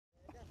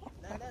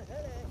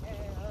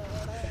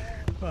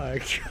my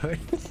god.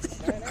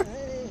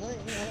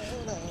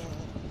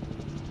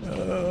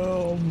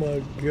 Oh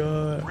my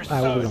god. Let's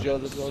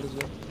go.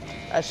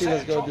 Actually,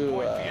 let's go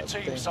do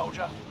team,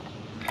 soldier.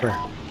 Where?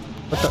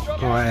 What the?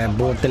 Oh,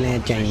 bottle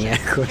चाहिए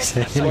कुछ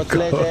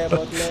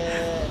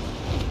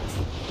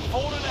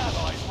Fallen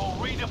allies will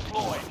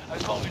redeploy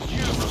as long as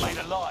you remain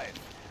alive.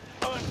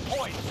 Earn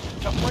points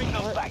to bring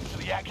them back to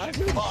the action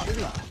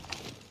faster.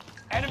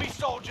 Enemy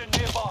soldier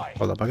nearby.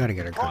 Hold up, I gotta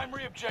get a gun.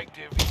 Primary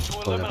objective is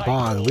to eliminate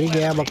all we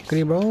get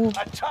bakri, bro.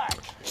 Attack.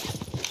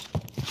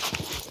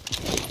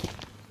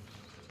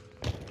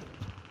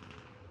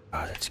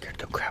 Oh, that scared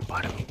the crap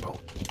out of me, bro.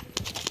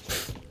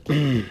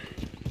 Can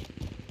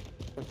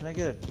I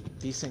get a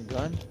decent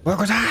gun? What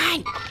was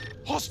I?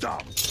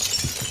 Hostile.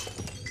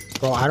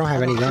 Bro, I don't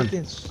have any gun.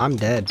 I'm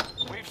dead.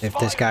 If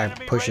this guy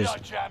pushes.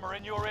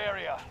 In your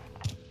area.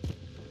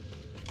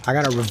 I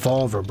got a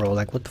revolver, bro.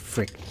 Like, what the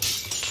frick?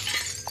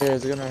 Here,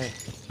 it's gonna.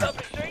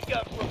 Machine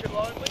gun looking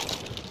lonely.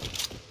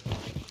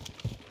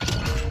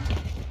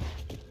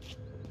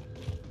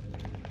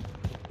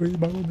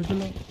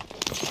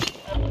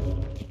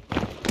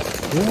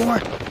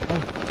 What?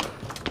 Oh.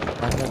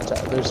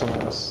 There's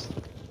someone else.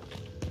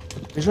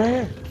 He's right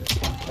here.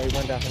 Oh, he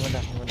went down.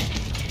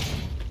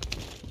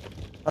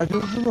 Alright, go.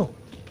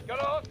 Got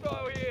a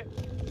hostile here.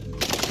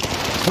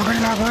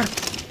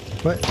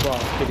 What? Wow,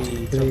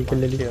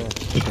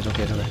 It's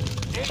okay.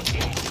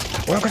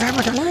 What was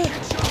happening?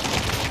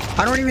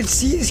 I don't even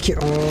see this kid.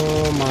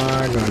 Oh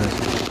my goodness.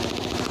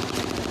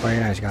 Very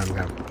nice, got him.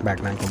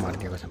 Back man, come on,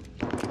 give us him.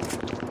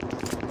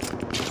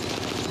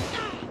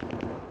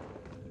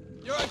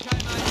 You're okay,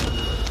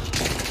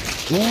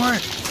 mate.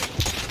 What?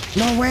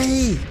 No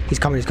way! He's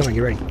coming, get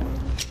ready.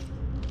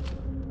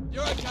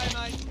 You're okay,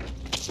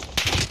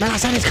 mate. Man, I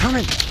said he's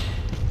coming!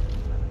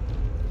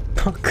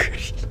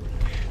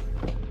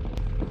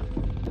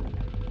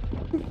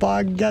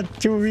 भाग गया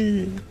चोरी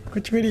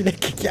कुछ भी नहीं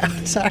लेके गया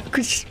सारा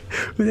कुछ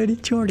उधर ही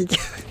छोड़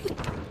गया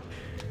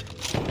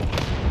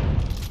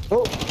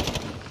Oh!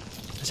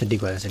 That's a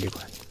decoy.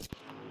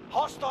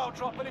 Hostile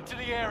dropping into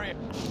the area.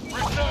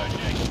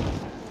 Resurging.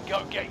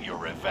 Go get your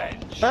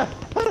revenge. I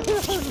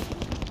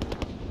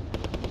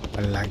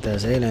like the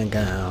sailing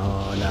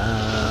down.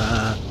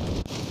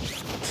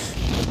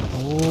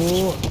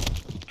 Oh.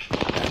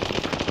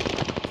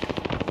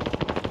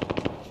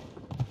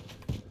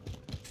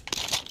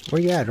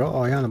 Where you at, bro?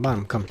 Oh, you're on the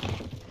bottom. Come.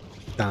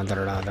 Down.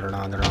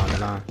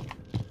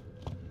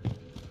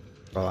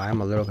 Bro, I'm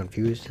a little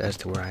confused as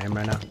to where I am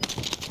right now.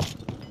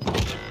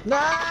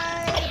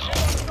 Nice!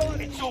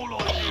 It's all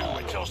on you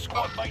until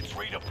squad mates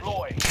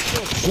redeploy.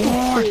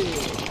 What?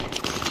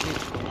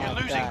 You're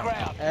losing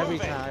ground. Every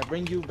Move it. time I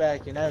bring you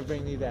back, you never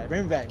bring me back.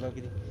 Bring me back,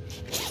 Loki.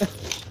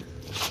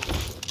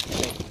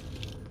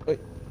 Wait.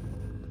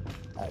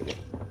 Alright,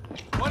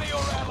 One of your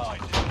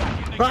allies is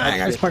back in the Right, game. I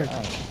got spotted.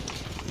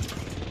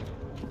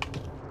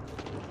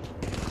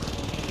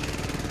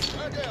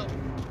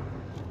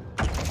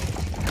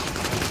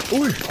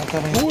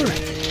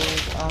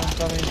 I'm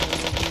coming.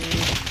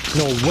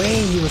 No way,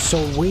 he was so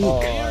weak.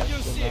 Oh,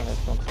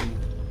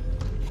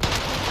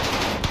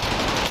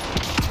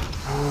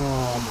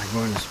 Oh my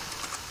goodness.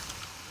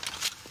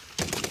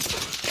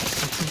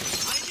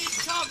 I need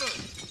cover.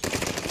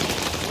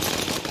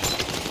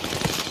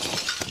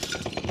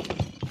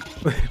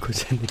 कुछ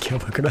नहीं क्या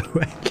पकड़ा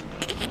हुआ है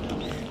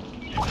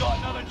You've got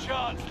another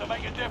chance to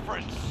make a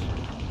difference.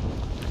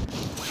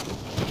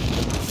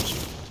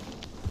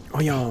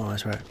 Oh yeah,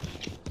 that's right.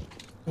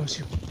 Oh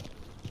shoot.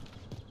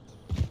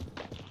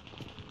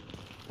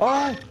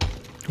 Oh!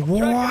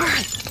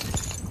 What?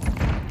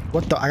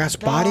 What the? I got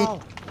spotted? No.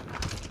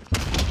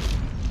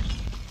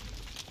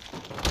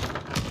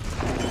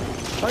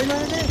 Oh, you're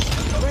not in there?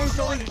 Where is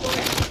going?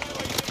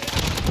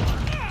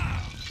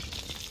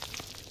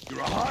 You're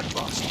a hard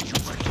bastard, you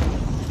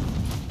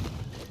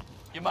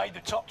You made the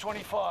top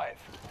 25.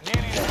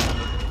 Nearly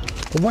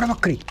there. What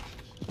about Cree?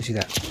 You see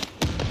that?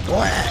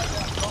 What?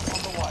 On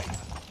the way.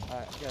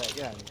 Alright, get out of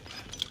here.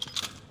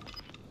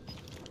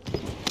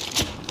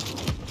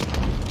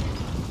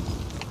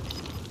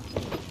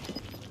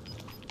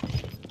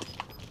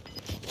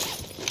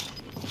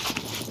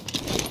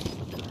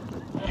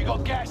 You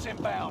got gas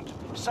inbound.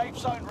 Safe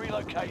zone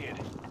relocated.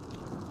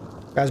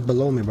 Guy's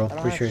below me, bro. I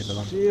don't Pretty sure have he's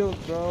below me. shield,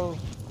 bro.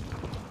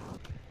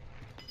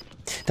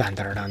 Dun.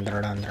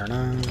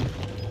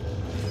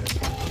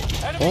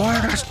 Oh,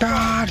 I got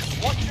started.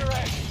 Watch your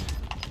head.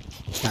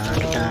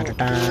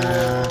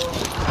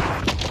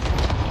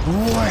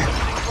 What?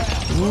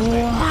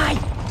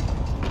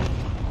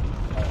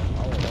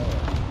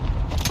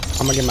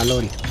 I'm gonna get my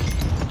loadie.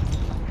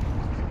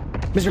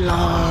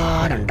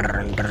 Bismillah.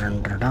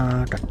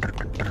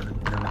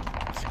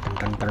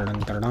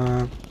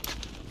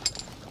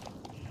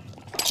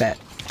 Bet.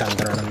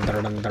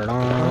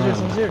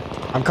 Someone's here.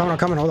 I'm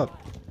coming, hold up.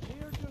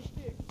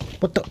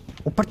 What the?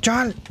 Upar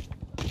chal.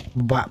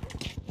 Bap.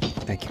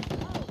 Thank you.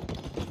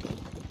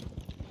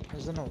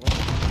 There's no way.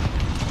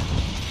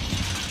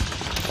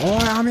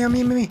 Oh,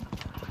 me.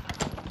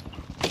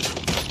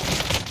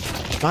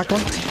 Knocked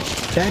one.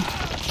 Dead.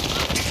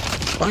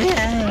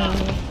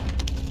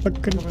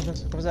 Fucking. Come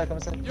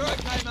inside. You're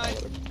okay,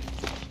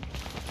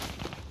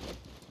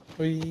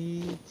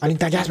 mate. I need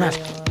that gas mask.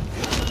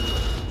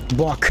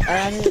 Walk.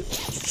 I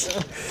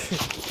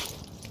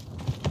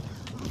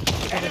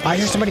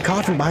hear somebody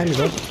coughing behind me,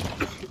 bro.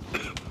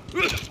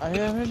 I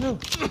hear him too.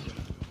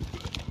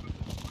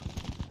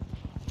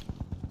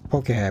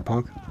 Poke your head,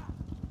 punk.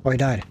 Oh, he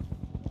died.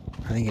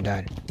 I think he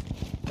died.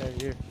 There,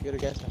 here. Get a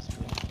gas mask.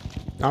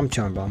 I'm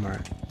chilling, bro. I'm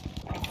alright.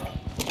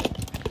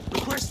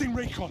 Requesting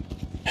recon.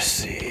 Let's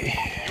see.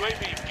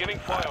 UAV beginning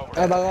flyover.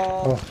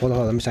 Oh, hold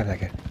on. Let me stop that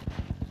guy.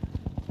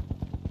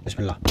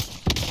 Bismillah.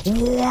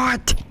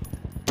 What?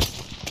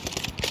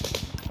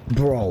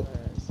 Bro.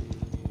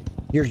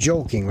 You're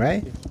joking,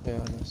 right? Yeah,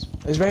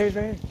 it's right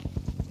here.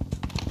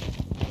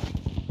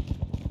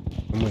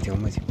 I'm with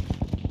you.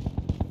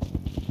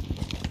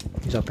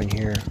 He's up in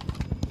here.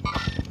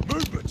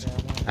 Movement.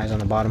 Eyes on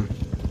the bottom.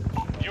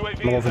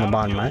 UAV I'm over from the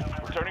bottom, fuel. right?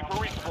 Returning for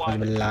resupply.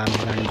 Bismillah.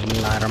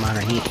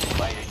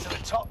 Made it to the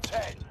top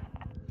 10.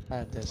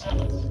 Alright, this.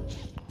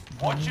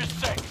 Watch your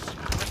six.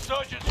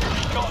 Resurgence will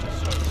be gone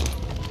soon.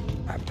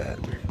 I bet.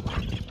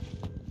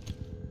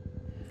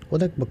 वो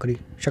देख बकरी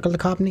शक्ल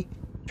दिखा अपनी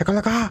शक्ल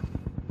दिखा.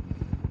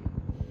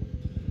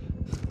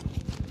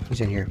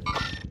 He's in here.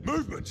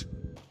 Movement.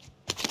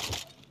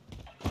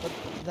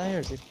 Down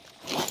here, see.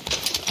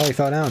 Oh, he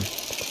fell down.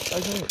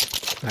 Okay.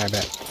 I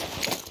bet.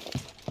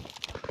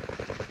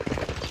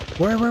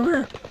 Where? In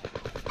there,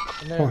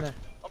 Oh. in there.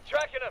 I'm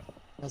tracking him.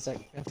 One sec.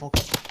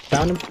 Focus.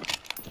 Found him.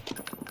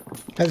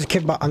 There's a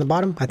kid on the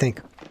bottom, I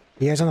think.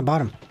 Yeah, he's on the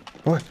bottom.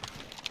 What?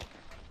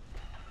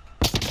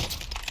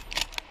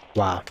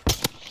 Wow.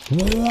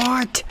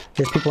 What?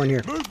 There's people in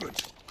here.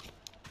 Movement.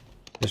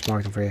 Just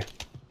mark them for you.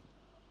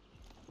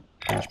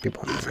 There's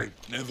people in here. Moving.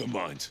 Never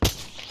mind.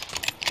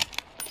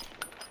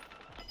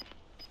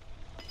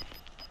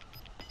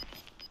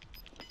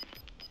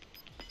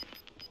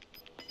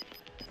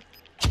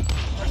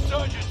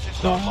 Resurgence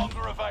is no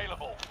longer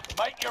available.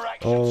 Make your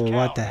actions Oh, count.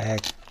 what the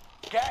heck?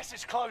 Gas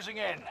is closing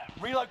in.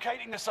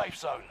 Relocating the safe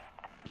zone.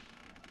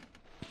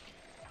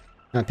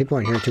 People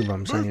in here too, bro.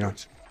 I'm saying, you know.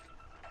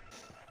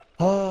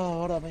 Oh,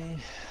 what up, man?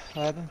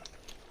 What happened?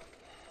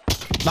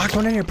 Locked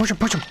one in here. Push him.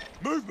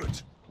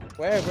 Movement.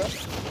 Where, bro?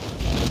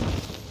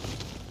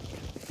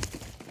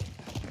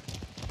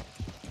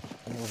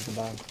 I'm over the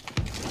bottom.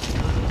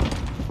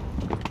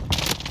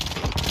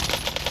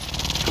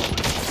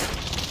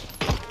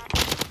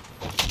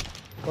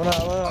 What up?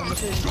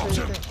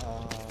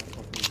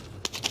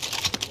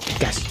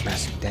 Gas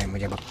mask. Damn,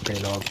 मुझे बकरे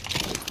लोग.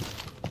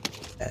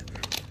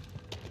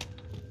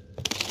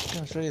 I'm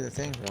gonna show you the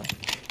thing, bro.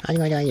 I'm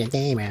gonna show you the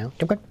thing, bro.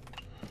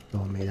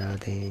 Show me the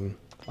thing.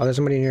 Oh, there's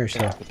somebody in here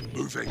still.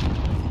 Moving.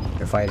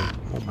 They're fighting.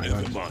 Oh my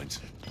Never god. mind.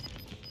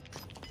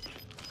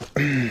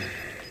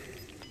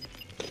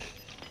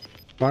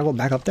 Wanna go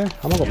back up there?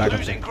 I'm gonna go back up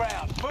Losing there.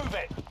 ground. Move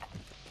it.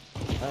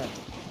 Alright.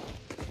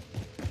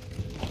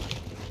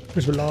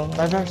 Bismillah.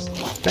 Five first.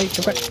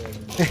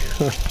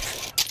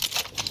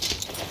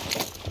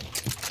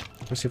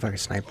 Let's see if I can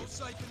snipe.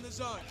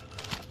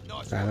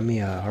 Alright, let me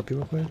heartbeat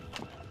real quick.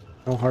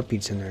 No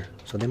heartbeats in there,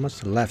 so they must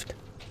have left.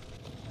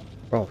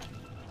 Bro,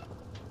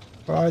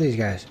 where are these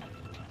guys?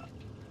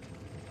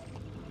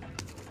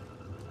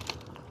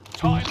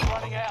 Time's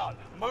running out.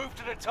 Move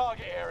to the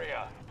target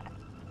area.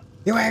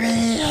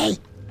 UAV!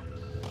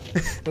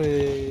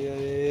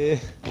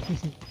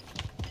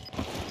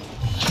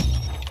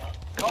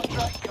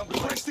 Contract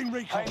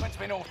complete. Payment's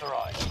been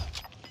authorized.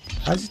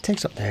 How does it take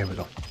so? There we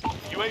go.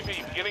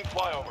 UAV beginning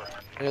flyover.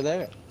 You're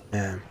there.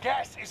 Yeah,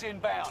 Gas is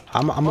inbound.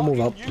 I'm gonna move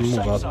up. Marking new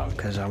safe zone.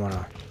 Because I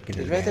wanna get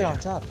an He's right there on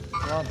advantage.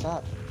 top. You're on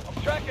top.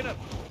 I'm tracking him.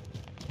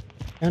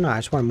 No, I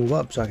just wanna move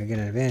up so I can get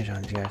an advantage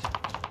on these guys.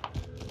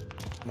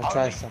 I'm gonna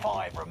try Only something.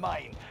 5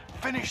 remain.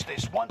 Finish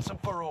this once and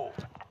for all.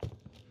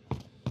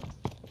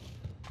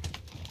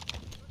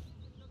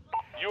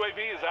 UAV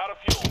is out of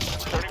fuel.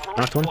 Returning for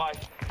Knocked one. resupply.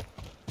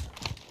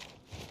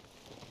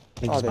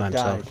 He's Oh, by they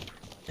himself. died.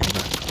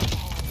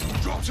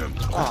 Dropped him.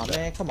 Oh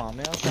man, come on,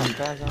 man. I was trying to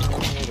crash on him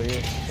over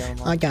here. Get him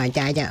off.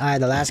 Alright,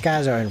 the last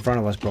guys are in front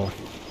of us, bro.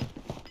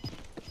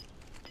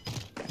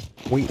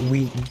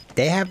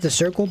 They have the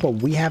circle, but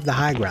we have the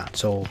high ground,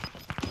 so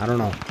I don't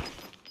know.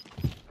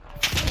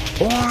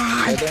 Right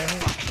What? there,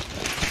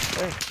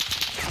 hey.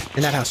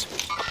 In that house.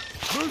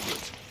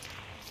 Movement.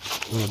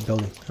 Little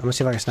building. I'm gonna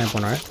see if I can snipe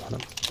one, alright? Hold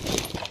up.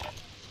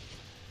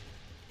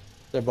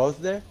 They're both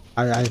there?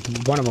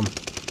 One of them.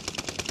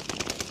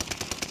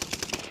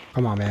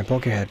 Come on, man.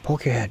 Poke your head.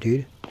 Poke your head,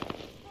 dude.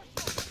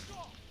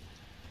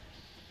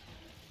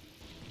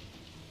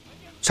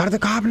 Shut the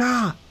cop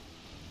now.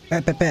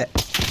 Bet.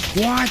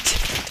 What?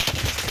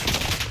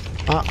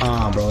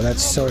 Bro.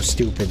 That's so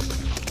stupid.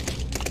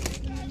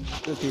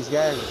 Dude, these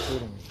guys are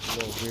shooting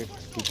little weird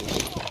people.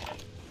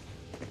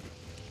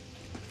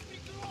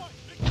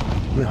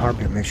 Let me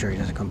heartbeat make sure he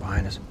doesn't come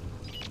behind us.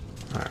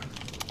 Alright.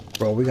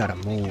 Bro, we gotta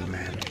move,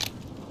 man.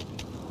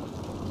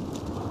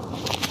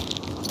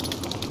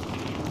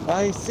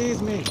 Oh, he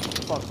sees me.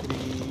 Fuck it.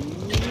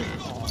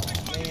 Oh,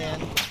 man.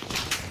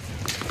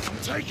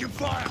 Taking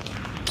fire.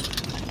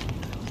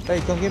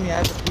 Hey, come get me. I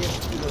have the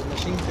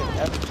machine thing. I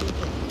have the machine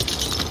thing.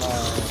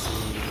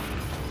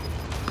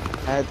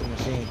 I had the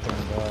machine thing,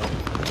 dog.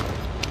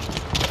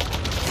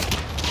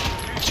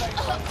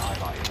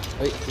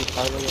 Wait, he's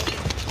probably it.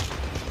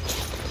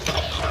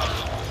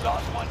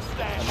 Last one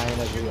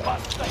standing. You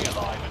must stay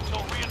alive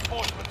until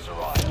reinforcements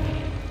arrive.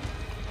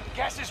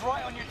 Gas is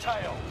right on your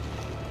tail.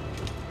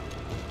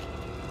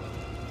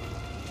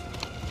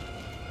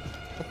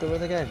 What the where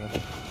the guy go?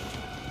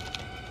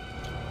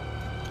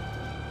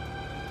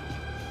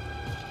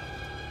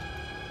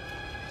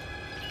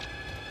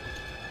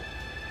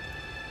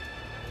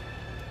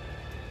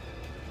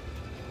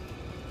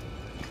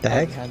 The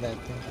heck? Behind that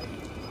thing.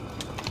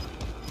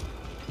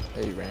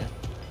 There he ran.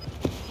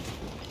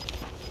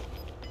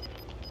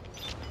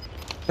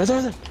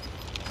 There.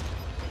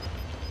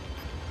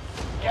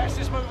 Gas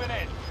is moving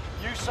in.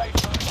 New safe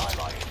zone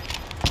highlighted.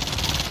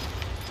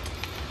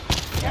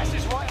 Gas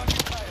is right on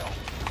your tail.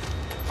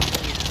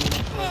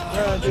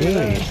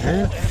 Jeez,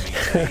 huh?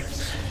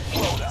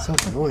 So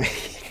annoying.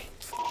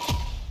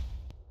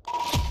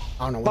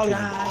 I don't know what to do.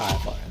 Alright,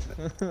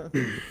 fuck.